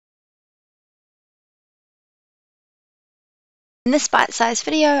In this bite-sized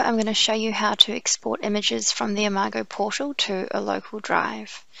video, I'm going to show you how to export images from the Imago Portal to a local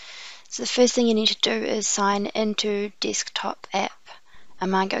drive. So the first thing you need to do is sign into desktop app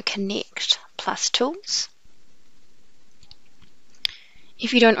Imago Connect Tools.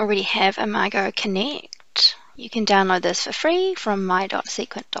 If you don't already have Imago Connect, you can download this for free from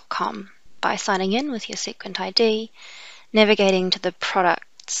my.seequent.com by signing in with your Seequent ID, navigating to the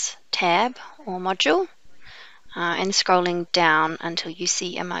Products tab or module, and scrolling down until you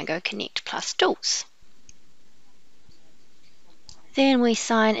see Imago Connect Tools. Then we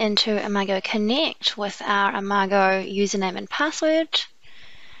sign into Imago Connect with our Imago username and password,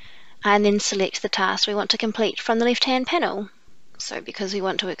 and then select the task we want to complete from the left-hand panel. So because we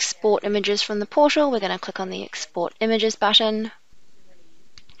want to export images from the portal, we're going to click on the Export Images button,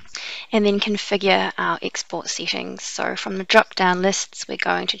 and then configure our export settings. So from the drop-down lists, we're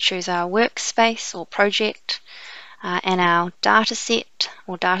going to choose our workspace or project, and our dataset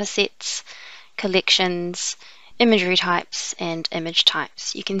or datasets, collections, imagery types, and image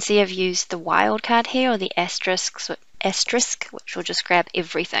types. You can see I've used the wildcard here, or the asterisk, which will just grab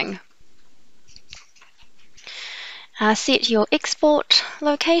everything. Set your export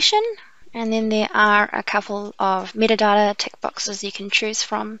location, and then there are a couple of metadata tick boxes you can choose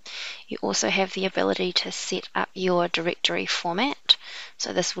from. You also have the ability to set up your directory format.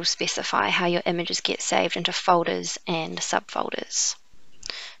 So this will specify how your images get saved into folders and subfolders.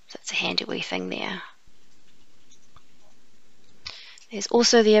 So it's a handy wee thing there. There's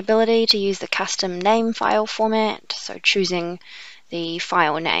also the ability to use the custom name file format, so choosing the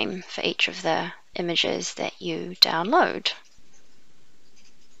file name for each of the images that you download.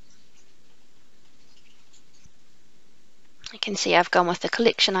 You can see I've gone with the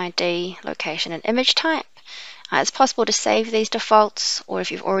collection ID, location, and image type. It's possible to save these defaults, or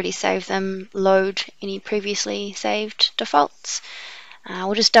if you've already saved them, load any previously saved defaults.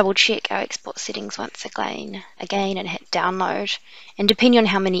 We'll just double check our export settings once again and hit download. And depending on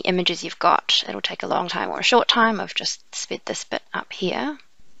how many images you've got, it'll take a long time or a short time. I've just sped this bit up here.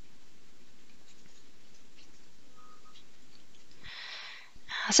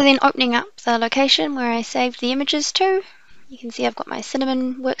 So then opening up the location where I saved the images to, you can see I've got my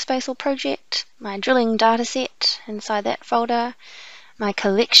Cinnamon workspace or project, my drilling dataset inside that folder, my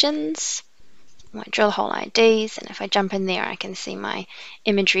collections, my drill hole IDs, and if I jump in there I can see my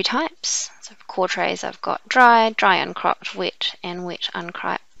imagery types. So for core trays I've got dry uncropped, wet, and wet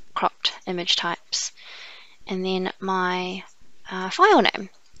uncropped image types. And then my file name,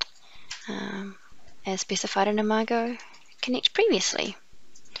 as specified in Imago Connect previously.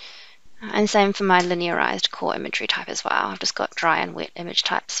 And same for my linearized core imagery type as well. I've just got dry and wet image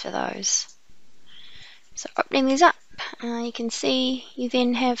types for those. So opening these up, you can see you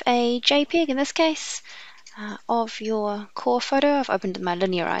then have a JPEG in this case of your core photo. I've opened my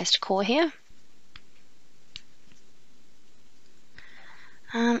linearized core here.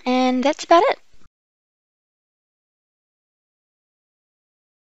 And that's about it.